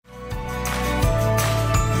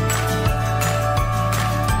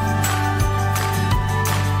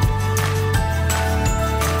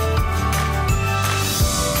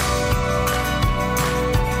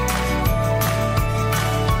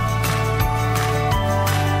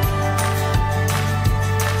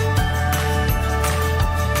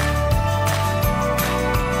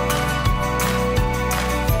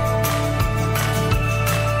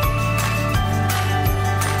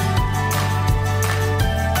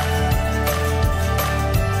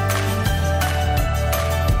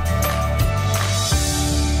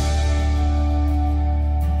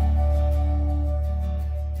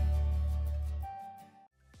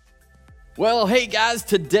Well, hey guys,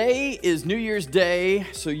 today is New Year's Day,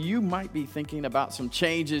 so you might be thinking about some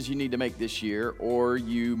changes you need to make this year, or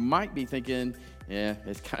you might be thinking,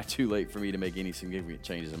 it's kind of too late for me to make any significant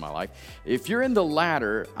changes in my life. If you're in the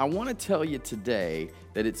latter, I want to tell you today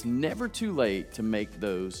that it's never too late to make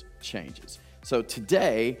those changes. So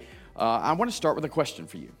today, I want to start with a question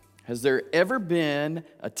for you. Has there ever been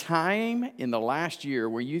a time in the last year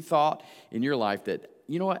where you thought in your life that,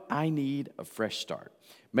 you know what, I need a fresh start?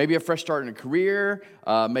 Maybe a fresh start in a career,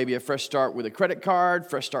 maybe a fresh start with a credit card,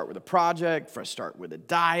 fresh start with a project, fresh start with a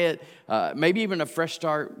diet, maybe even a fresh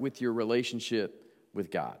start with your relationship with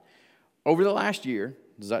God. Over the last year,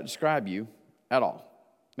 does that describe you at all?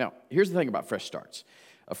 Now, here's the thing about fresh starts.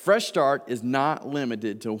 A fresh start is not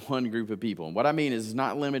limited to one group of people. And what I mean is it's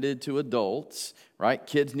not limited to adults, right?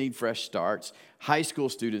 Kids need fresh starts. High school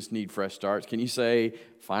students need fresh starts. Can you say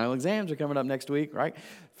final exams are coming up next week, right?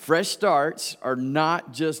 Fresh starts are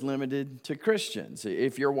not just limited to Christians.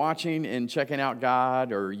 If you're watching and checking out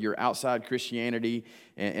God, or you're outside Christianity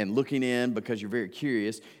and looking in because you're very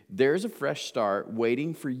curious, there's a fresh start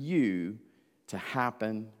waiting for you to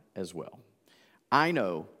happen as well. I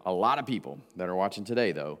know a lot of people that are watching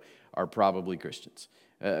today, though, are probably Christians.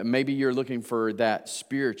 Maybe you're looking for that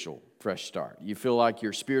spiritual fresh start. You feel like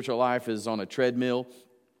your spiritual life is on a treadmill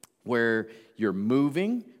where you're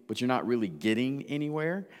moving, but you're not really getting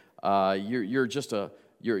anywhere. You're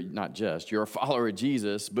a follower of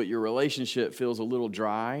Jesus, but your relationship feels a little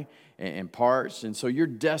dry and parched, and so you're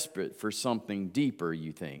desperate for something deeper,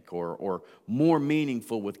 you think, or more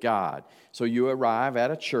meaningful with God. So you arrive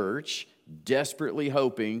at a church desperately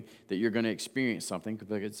hoping that you're going to experience something,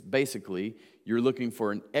 because basically you're looking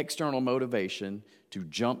for an external motivation to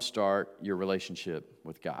jumpstart your relationship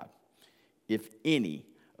with God. If any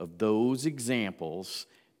of those examples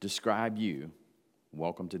describe you,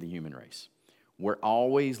 welcome to the human race. We're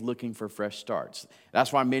always looking for fresh starts.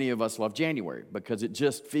 That's why many of us love January, because it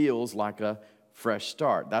just feels like a fresh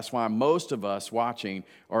start. That's why most of us watching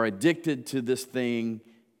are addicted to this thing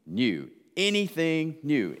new. Anything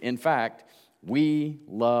new. In fact, we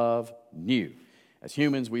love new. As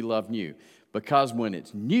humans, we love new. Because when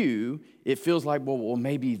it's new, it feels like, well,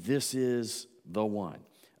 maybe this is the one.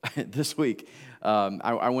 This week,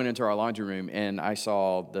 I went into our laundry room and I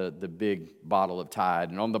saw the big bottle of Tide.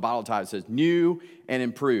 And on the bottle of Tide it says new and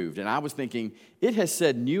improved. And I was thinking, it has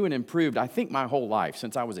said new and improved, I think, my whole life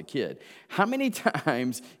since I was a kid. How many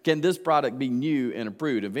times can this product be new and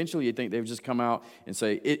improved? Eventually you think they've just come out and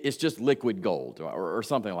say, it's just liquid gold or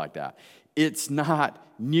something like that. It's not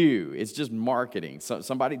new. It's just marketing. So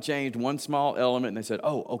somebody changed one small element and they said,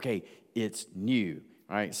 oh, okay, it's new.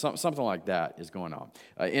 All right, something like that is going on.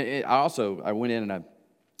 I went in and I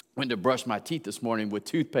went to brush my teeth this morning with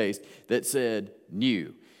toothpaste that said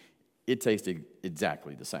new. It tasted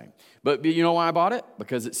exactly the same. But you know why I bought it?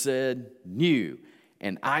 Because it said new.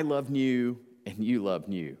 And I love new, and you love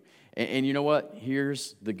new. And you know what?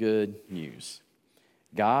 Here's the good news.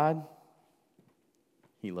 God,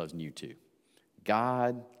 He loves new too.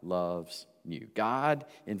 God loves new. God,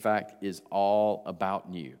 in fact, is all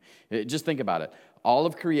about new. Just think about it. All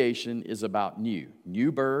of creation is about new.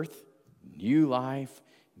 New birth, new life,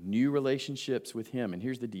 new relationships with Him. And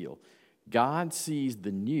here's the deal. God sees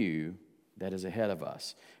the new that is ahead of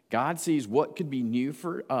us. God sees what could be new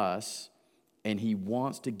for us, and He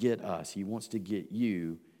wants to get us. He wants to get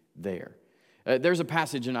you there. There's a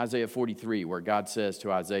passage in Isaiah 43 where God says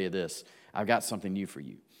to Isaiah this, I've got something new for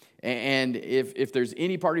you. And if there's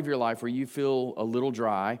any part of your life where you feel a little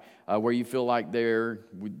dry, where you feel like there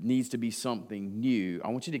needs to be something new, I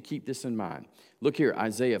want you to keep this in mind. Look here,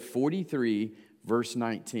 Isaiah 43, verse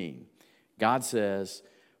 19. God says,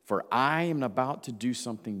 for I am about to do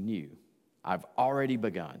something new. I've already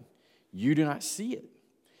begun. You do not see it.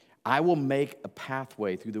 I will make a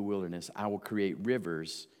pathway through the wilderness. I will create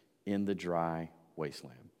rivers in the dry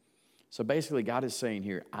wasteland. So basically, God is saying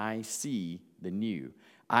here, I see the new.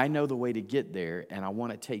 I know the way to get there, and I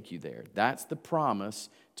want to take you there. That's the promise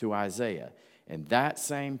to Isaiah. And that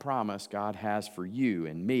same promise God has for you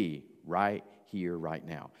and me right here, right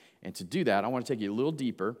now. And to do that, I want to take you a little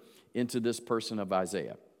deeper into this person of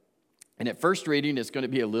Isaiah. And at first reading, it's going to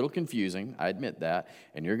be a little confusing. I admit that.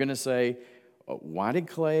 And you're going to say, why did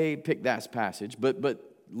Clay pick that passage? But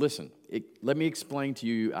listen, let me explain to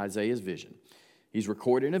you Isaiah's vision. He's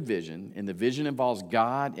recording a vision, and the vision involves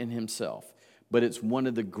God and Himself. But it's one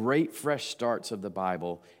of the great fresh starts of the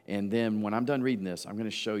Bible. And then when I'm done reading this, I'm going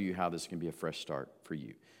to show you how this can be a fresh start for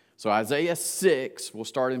you. So Isaiah 6, we'll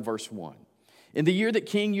start in verse 1. In the year that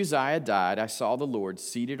King Uzziah died, I saw the Lord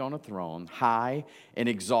seated on a throne, high and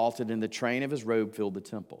exalted, and the train of His robe filled the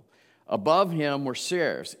temple. Above him were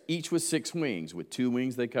seraphs, each with 6 wings. With 2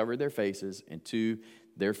 wings they covered their faces, and 2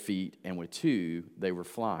 their feet, and with 2 they were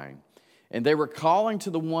flying. And they were calling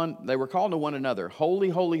to one another, Holy,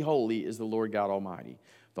 holy, holy is the Lord God Almighty.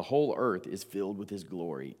 The whole earth is filled with his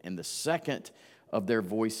glory. And the second of their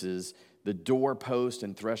voices, the doorpost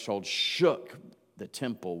and threshold shook. The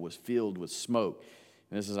temple was filled with smoke.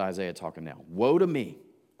 And this is Isaiah talking now. Woe to me,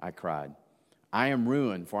 I cried. I am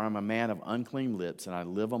ruined, for I am a man of unclean lips, and I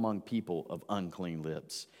live among people of unclean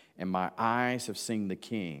lips. And my eyes have seen the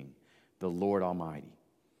King, the Lord Almighty.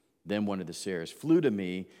 Then one of the seraphs flew to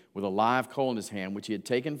me with a live coal in his hand, which he had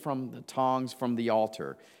taken from the tongs from the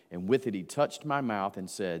altar. And with it he touched my mouth and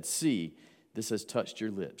said, See, this has touched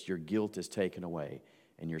your lips. Your guilt is taken away,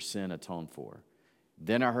 and your sin atoned for.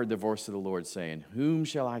 Then I heard the voice of the Lord saying, Whom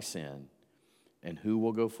shall I send, and who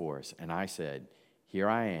will go for us? And I said, Here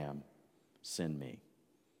I am, send me.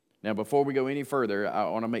 Now, before we go any further, I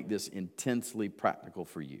want to make this intensely practical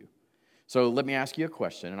for you. So let me ask you a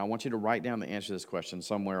question, and I want you to write down the answer to this question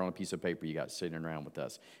somewhere on a piece of paper you got sitting around with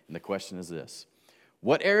us. And the question is this.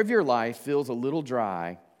 What area of your life feels a little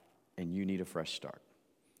dry and you need a fresh start?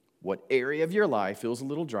 What area of your life feels a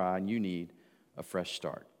little dry and you need a fresh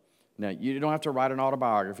start? Now, you don't have to write an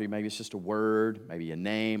autobiography. Maybe it's just a word, maybe a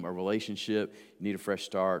name, a relationship. You need a fresh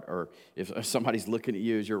start. Or if somebody's looking at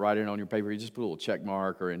you as you're writing it on your paper, you just put a little check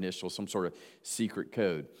mark or initial, some sort of secret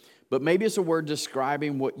code. But maybe it's a word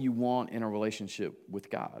describing what you want in a relationship with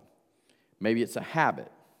God. Maybe it's a habit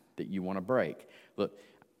that you want to break. Look,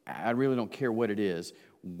 I really don't care what it is.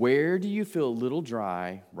 Where do you feel a little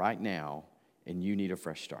dry right now and you need a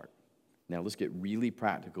fresh start? Now, let's get really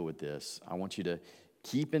practical with this. I want you to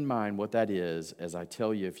keep in mind what that is as I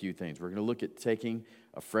tell you a few things. We're going to look at taking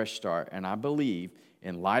a fresh start. And I believe,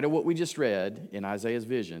 in light of what we just read in Isaiah's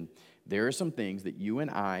vision, there are some things that you and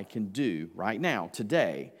I can do right now,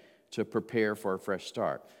 today, to prepare for a fresh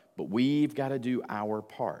start. But we've got to do our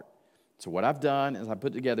part. So what I've done is I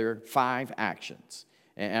put together 5 actions.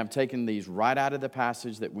 And I'm taking these right out of the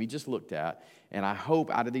passage that we just looked at. And I hope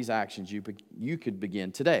out of these actions you could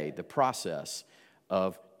begin today the process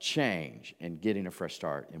of change and getting a fresh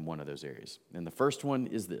start in one of those areas. And the first one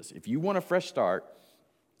is this. If you want a fresh start,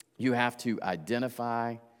 you have to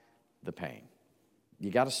identify the pain.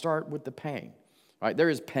 You got to start with the pain. Right? There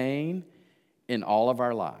is pain in all of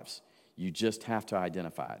our lives. You just have to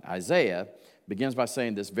identify it. Isaiah begins by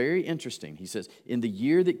saying this very interesting. He says, in the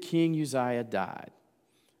year that King Uzziah died.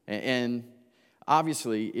 And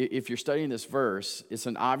obviously, if you're studying this verse, it's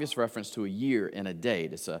an obvious reference to a year and a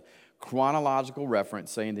date. It's a chronological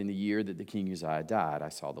reference saying in the year that the King Uzziah died, I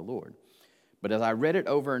saw the Lord. But as I read it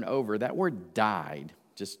over and over, that word died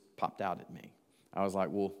just popped out at me. I was like,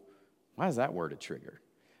 well, why is that word a trigger?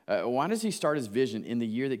 Why does he start his vision in the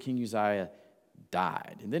year that King Uzziah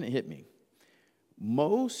died? And then it hit me.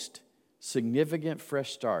 Most significant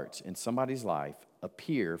fresh starts in somebody's life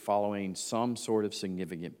appear following some sort of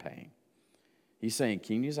significant pain. He's saying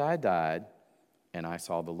King Uzziah died and I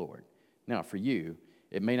saw the Lord. Now for you,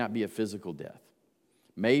 it may not be a physical death.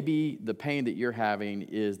 Maybe the pain that you're having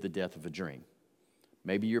is the death of a dream.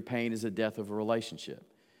 Maybe your pain is the death of a relationship.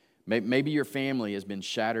 Maybe your family has been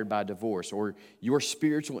shattered by divorce, or your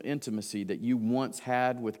spiritual intimacy that you once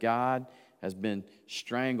had with God has been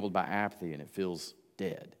strangled by apathy and it feels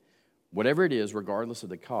dead. Whatever it is, regardless of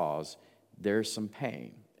the cause, there's some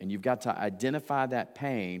pain. And you've got to identify that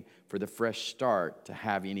pain for the fresh start to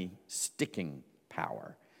have any sticking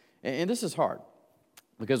power. And this is hard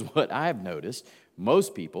because what I've noticed,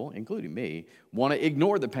 most people, including me, want to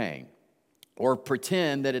ignore the pain or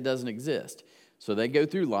pretend that it doesn't exist. So they go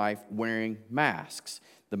through life wearing masks.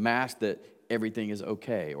 The mask that everything is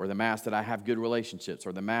okay, or the mask that I have good relationships,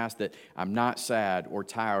 or the mask that I'm not sad or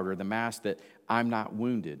tired, or the mask that I'm not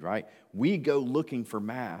wounded, right? We go looking for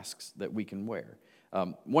masks that we can wear.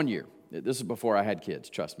 One year, this is before I had kids,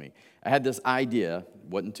 trust me. I had this idea,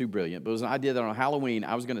 wasn't too brilliant, but it was an idea that on Halloween,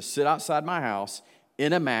 I was going to sit outside my house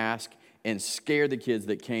in a mask and scare the kids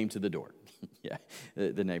that came to the door. Yeah,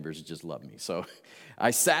 the neighbors just love me. So I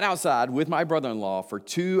sat outside with my brother-in-law for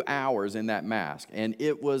 2 hours in that mask, and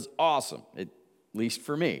it was awesome, at least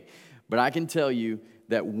for me. But I can tell you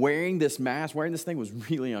that wearing this mask, wearing this thing was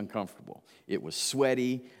really uncomfortable. It was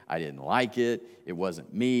sweaty. I didn't like it. It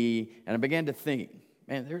wasn't me. And I began to think,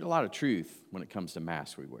 man, there's a lot of truth when it comes to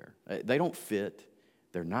masks we wear. They don't fit.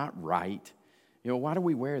 They're not right. You know, why do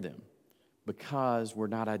we wear them? Because we're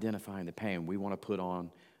not identifying the pain. We want to put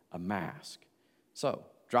on a mask. So,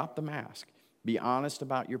 drop the mask. Be honest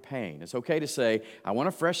about your pain. It's okay to say, I want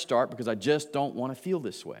a fresh start because I just don't want to feel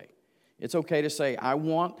this way. It's okay to say, I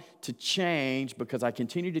want to change because I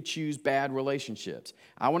continue to choose bad relationships.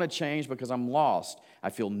 I want to change because I'm lost.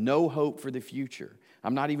 I feel no hope for the future.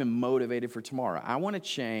 I'm not even motivated for tomorrow. I want to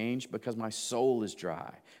change because my soul is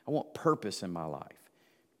dry. I want purpose in my life.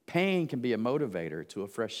 Pain can be a motivator to a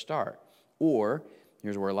fresh start. Or,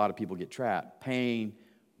 here's where a lot of people get trapped. Pain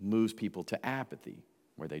moves people to apathy,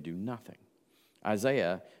 where they do nothing.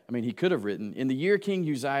 Isaiah, he could have written, in the year King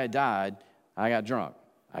Uzziah died, I got drunk.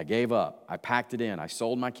 I gave up. I packed it in. I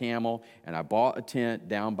sold my camel, and I bought a tent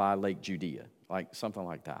down by Lake Judea, like something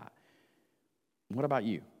like that. What about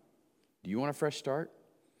you? Do you want a fresh start?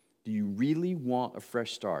 Do you really want a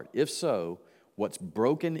fresh start? If so, what's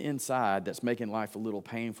broken inside that's making life a little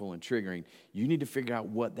painful and triggering, you need to figure out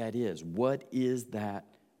what that is. What is that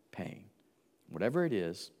pain? Whatever it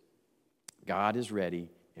is, God is ready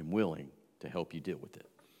and willing to help you deal with it.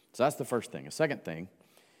 So that's the first thing. A second thing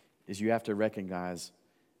is you have to recognize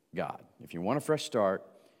God. If you want a fresh start,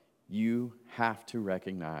 you have to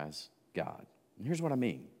recognize God. And here's what I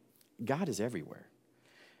mean. God is everywhere.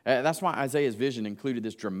 That's why Isaiah's vision included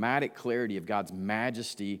this dramatic clarity of God's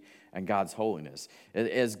majesty and God's holiness.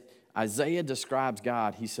 As Isaiah describes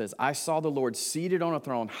God, he says, I saw the Lord seated on a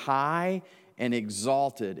throne, high and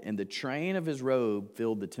exalted, and the train of his robe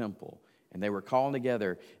filled the temple. And they were calling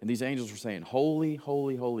together, and these angels were saying, holy,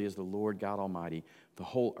 holy, holy is the Lord God Almighty. The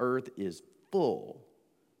whole earth is full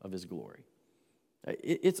of his glory.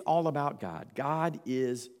 It's all about God. God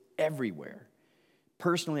is everywhere.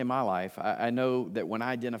 Personally in my life, I know that when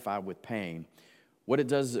I identify with pain, what it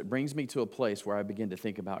does is it brings me to a place where I begin to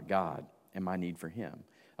think about God and my need for him.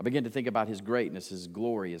 I begin to think about his greatness, his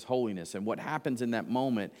glory, his holiness, and what happens in that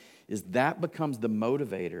moment is that becomes the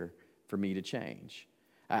motivator for me to change.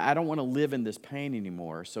 I don't want to live in this pain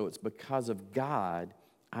anymore, so it's because of God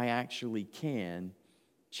I actually can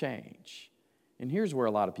change. And here's where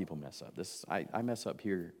a lot of people mess up. I mess up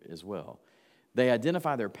here as well. They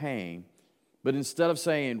identify their pain, but instead of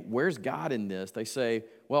saying, where's God in this? They say,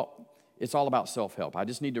 well, it's all about self-help. I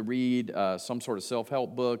just need to read some sort of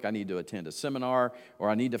self-help book. I need to attend a seminar, or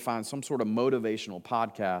I need to find some sort of motivational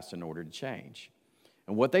podcast in order to change.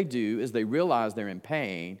 And what they do is they realize they're in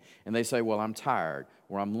pain, and they say, well, I'm tired,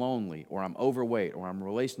 or I'm lonely, or I'm overweight, or I'm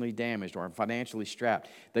relationally damaged, or I'm financially strapped.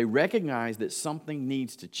 They recognize that something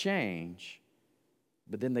needs to change,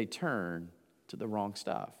 but then they turn to the wrong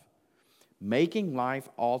stuff. Making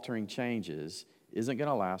life-altering changes isn't going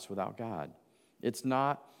to last without God. It's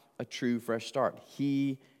not a true fresh start.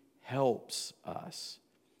 He helps us.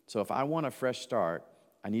 So if I want a fresh start,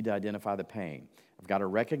 I need to identify the pain. I've got to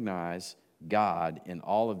recognize God in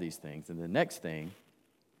all of these things. And the next thing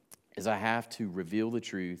is I have to reveal the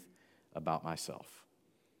truth about myself.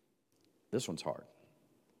 This one's hard.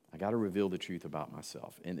 I got to reveal the truth about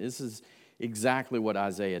myself. And this is exactly what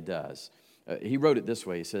Isaiah does. He wrote it this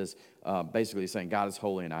way. He says, basically saying, God is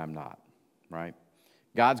holy and I am not, right?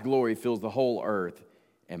 God's glory fills the whole earth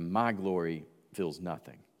and my glory fills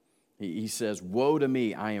nothing. He says, woe to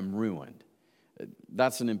me, I am ruined.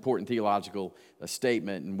 That's an important theological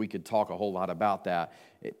statement, and we could talk a whole lot about that.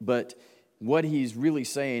 But what he's really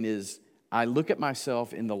saying is, I look at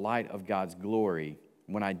myself in the light of God's glory.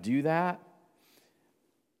 When I do that,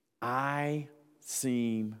 I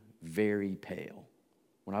seem very pale.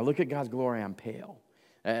 When I look at God's glory, I'm pale.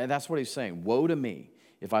 That's what he's saying. Woe to me.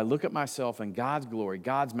 If I look at myself in God's glory,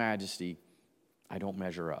 God's majesty, I don't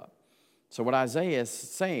measure up. So what Isaiah is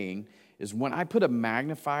saying is when I put a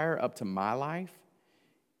magnifier up to my life,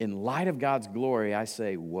 in light of God's glory, I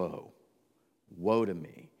say, whoa, woe to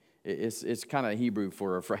me. It's kind of Hebrew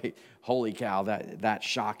for a phrase, holy cow, that's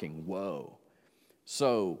shocking, whoa.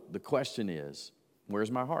 So the question is,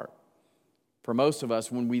 where's my heart? For most of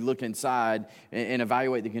us, when we look inside and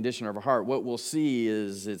evaluate the condition of our heart, what we'll see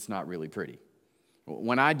is it's not really pretty.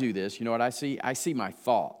 When I do this, you know what I see? I see my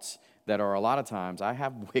thoughts that are a lot of times, I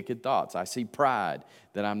have wicked thoughts. I see pride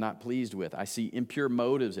that I'm not pleased with. I see impure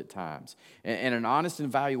motives at times. And an honest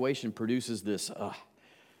evaluation produces this,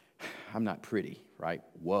 I'm not pretty, right?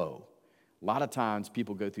 Whoa. A lot of times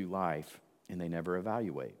people go through life and they never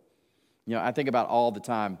evaluate. You know, I think about all the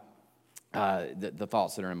time the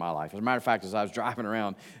thoughts that are in my life. As a matter of fact, as I was driving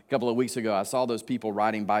around a couple of weeks ago, I saw those people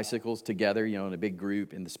riding bicycles together, you know, in a big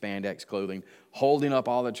group in the spandex clothing, holding up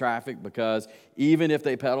all the traffic because even if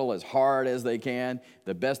they pedal as hard as they can,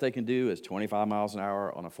 the best they can do is 25 miles an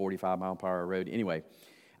hour on a 45-mile-per-hour road. Anyway,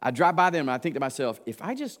 I drive by them and I think to myself, if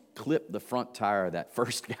I just clip the front tire of that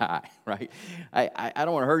first guy, right? I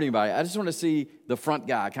don't want to hurt anybody. I just want to see the front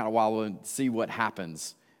guy kind of wallow and see what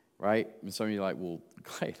happens, right? And some of you are like, well,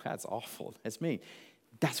 Clay, that's awful. That's me.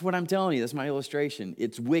 That's what I'm telling you. That's my illustration.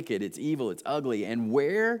 It's wicked, it's evil, it's ugly. And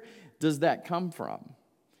where does that come from?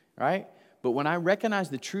 Right? But when I recognize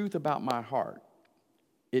the truth about my heart,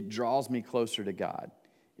 it draws me closer to God.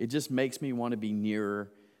 It just makes me want to be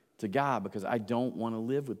nearer to God because I don't want to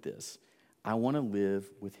live with this. I want to live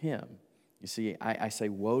with Him. You see, I say,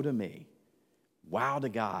 woe to me. Wow to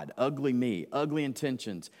God. Ugly me. Ugly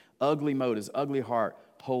intentions. Ugly motives. Ugly heart.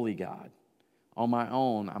 Holy God. On my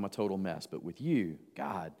own, I'm a total mess. But with you,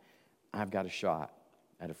 God, I've got a shot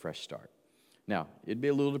at a fresh start. Now, it'd be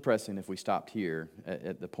a little depressing if we stopped here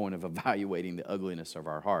at the point of evaluating the ugliness of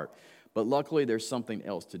our heart. But luckily, there's something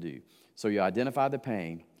else to do. So you identify the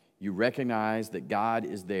pain, you recognize that God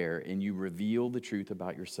is there, and you reveal the truth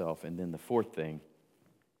about yourself. And then the fourth thing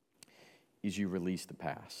is you release the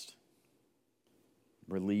past.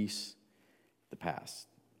 Release the past.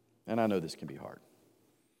 And I know this can be hard,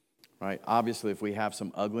 right? Obviously, if we have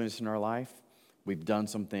some ugliness in our life, we've done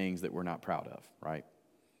some things that we're not proud of, right?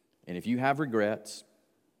 And if you have regrets,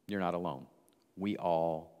 you're not alone. We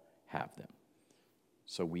all have them.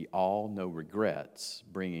 So we all know regrets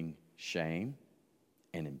bringing shame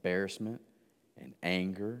and embarrassment and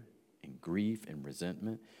anger and grief and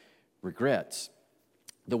resentment. Regrets,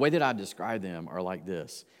 the way that I describe them are like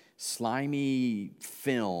this: slimy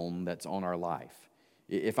film that's on our life.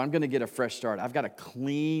 If I'm going to get a fresh start, I've got to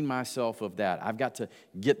clean myself of that. I've got to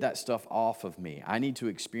get that stuff off of me. I need to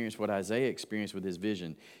experience what Isaiah experienced with his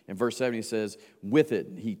vision. In verse 7, he says, with it,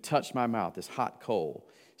 he touched my mouth, this hot coal.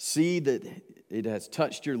 See that it has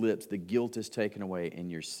touched your lips, the guilt is taken away,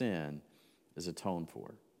 and your sin is atoned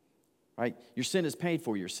for. Right? Your sin is paid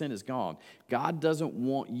for, your sin is gone. God doesn't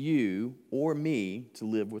want you or me to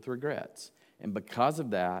live with regrets. And because of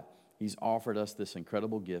that, He's offered us this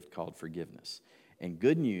incredible gift called forgiveness. And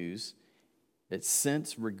good news that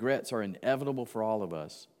since regrets are inevitable for all of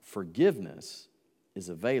us, forgiveness is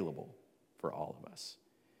available for all of us.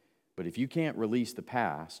 But if you can't release the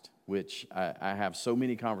past, which I have so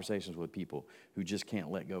many conversations with people who just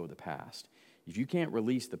can't let go of the past. If you can't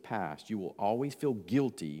release the past, you will always feel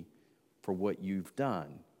guilty for what you've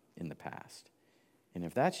done in the past. And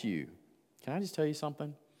if that's you, can I just tell you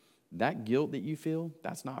something? That guilt that you feel,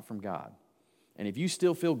 that's not from God. And if you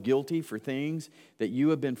still feel guilty for things that you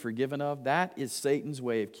have been forgiven of, that is Satan's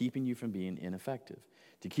way of keeping you from being ineffective,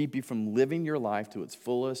 to keep you from living your life to its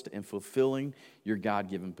fullest and fulfilling your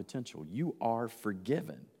God-given potential. You are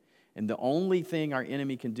forgiven. And the only thing our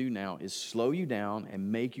enemy can do now is slow you down and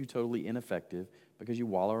make you totally ineffective because you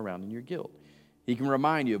wallow around in your guilt. He can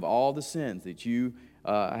remind you of all the sins that you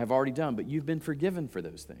have already done, but you've been forgiven for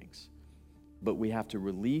those things. But we have to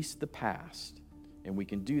release the past, and we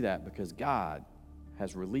can do that because God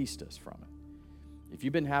has released us from it. If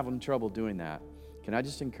you've been having trouble doing that, can I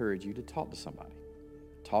just encourage you to talk to somebody?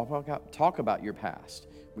 Talk about your past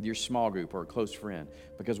with your small group or a close friend.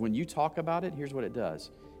 Because when you talk about it, here's what it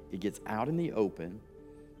does. It gets out in the open,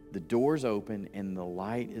 the door's open, and the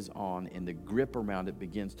light is on, and the grip around it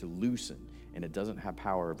begins to loosen, and it doesn't have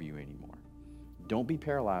power over you anymore. Don't be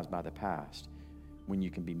paralyzed by the past when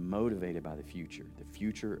you can be motivated by the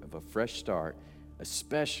future of a fresh start,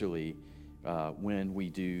 especially when we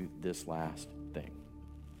do this last thing.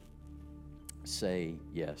 Say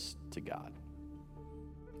yes to God.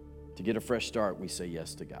 To get a fresh start, we say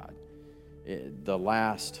yes to God. The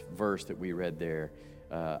last verse that we read there,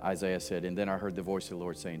 Isaiah said, and then I heard the voice of the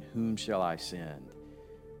Lord saying, whom shall I send?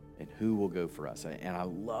 And who will go for us? And I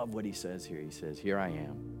love what he says here. He says, here I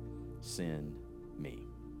am, send me.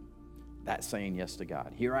 That's saying yes to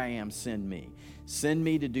God. Here I am, send me. Send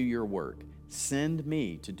me to do your work. Send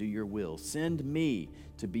me to do your will. Send me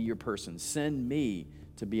to be your person. Send me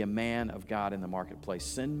to be a man of God in the marketplace.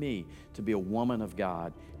 Send me to be a woman of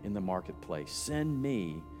God in the marketplace. Send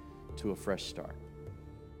me to a fresh start.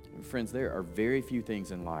 And friends, there are very few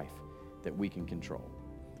things in life that we can control.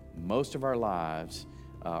 Most of our lives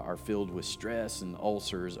are filled with stress and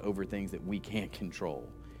ulcers over things that we can't control,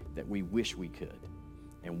 that we wish we could.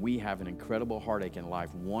 And we have an incredible heartache in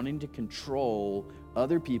life wanting to control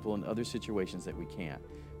other people and other situations that we can't.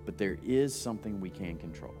 But there is something we can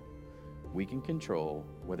control. We can control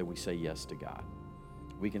whether we say yes to God.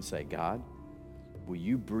 We can say, God, will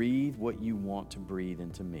you breathe what you want to breathe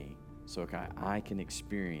into me so I can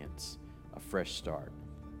experience a fresh start,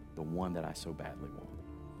 the one that I so badly want.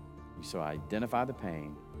 So identify the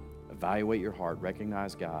pain, evaluate your heart,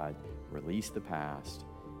 recognize God, release the past,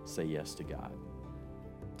 say yes to God.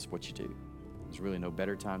 It's what you do. There's really no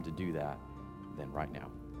better time to do that than right now.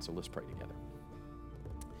 So let's pray together.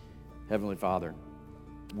 Heavenly Father,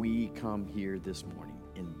 we come here this morning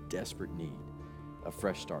in desperate need of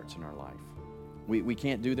fresh starts in our life. We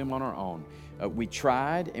can't do them on our own. We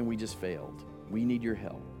tried and we just failed. We need your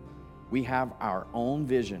help. We have our own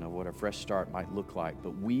vision of what a fresh start might look like,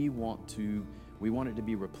 but we want it to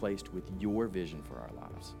be replaced with your vision for our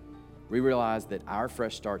lives. We realize that our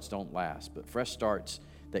fresh starts don't last, but fresh starts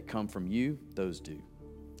that come from you, those do.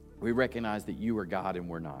 We recognize that you are God and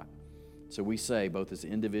we're not. So we say, both as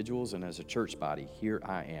individuals and as a church body, here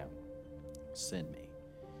I am. Send me.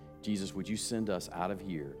 Jesus, would you send us out of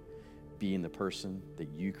here being the person that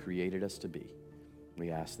you created us to be?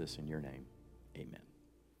 We ask this in your name. Amen.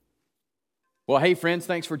 Well, hey, friends,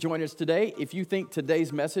 thanks for joining us today. If you think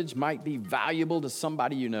today's message might be valuable to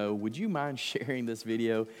somebody you know, would you mind sharing this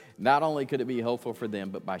video? Not only could it be helpful for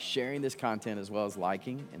them, but by sharing this content as well as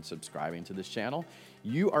liking and subscribing to this channel,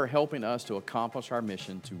 you are helping us to accomplish our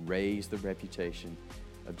mission to raise the reputation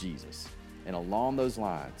of Jesus. And along those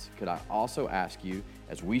lines, could I also ask you,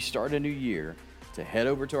 as we start a new year, to head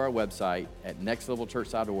over to our website at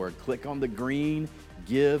nextlevelchurch.org, click on the green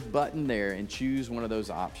Give button there and choose one of those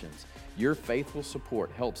options. Your faithful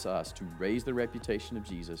support helps us to raise the reputation of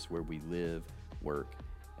Jesus where we live, work,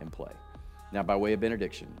 and play. Now, by way of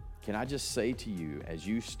benediction, can I just say to you, as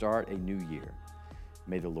you start a new year,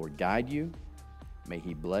 may the Lord guide you, may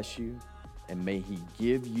He bless you, and may He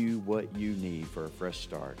give you what you need for a fresh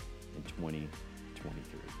start in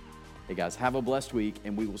 2023. Hey guys, have a blessed week,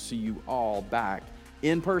 and we will see you all back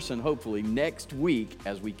in person, hopefully, next week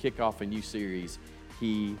as we kick off a new series,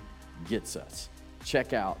 He Gets Us.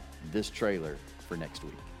 Check out this trailer for next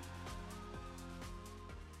week.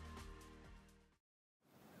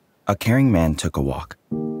 A caring man took a walk.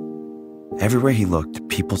 Everywhere he looked,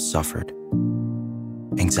 people suffered.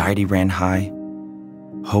 Anxiety ran high,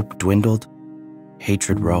 hope dwindled,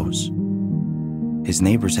 hatred rose. His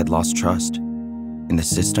neighbors had lost trust in the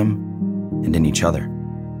system and in each other.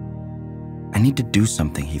 I need to do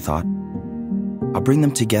something, he thought. I'll bring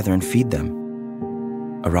them together and feed them.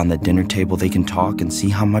 Around the dinner table, they can talk and see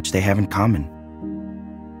how much they have in common.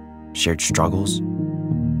 Shared struggles,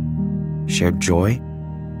 shared joy,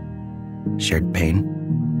 shared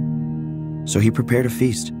pain. So he prepared a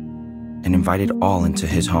feast and invited all into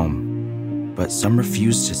his home. But some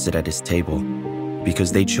refused to sit at his table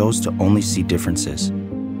because they chose to only see differences.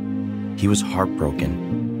 He was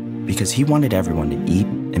heartbroken because he wanted everyone to eat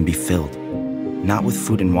and be filled, not with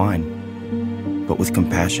food and wine, but with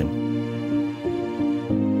compassion.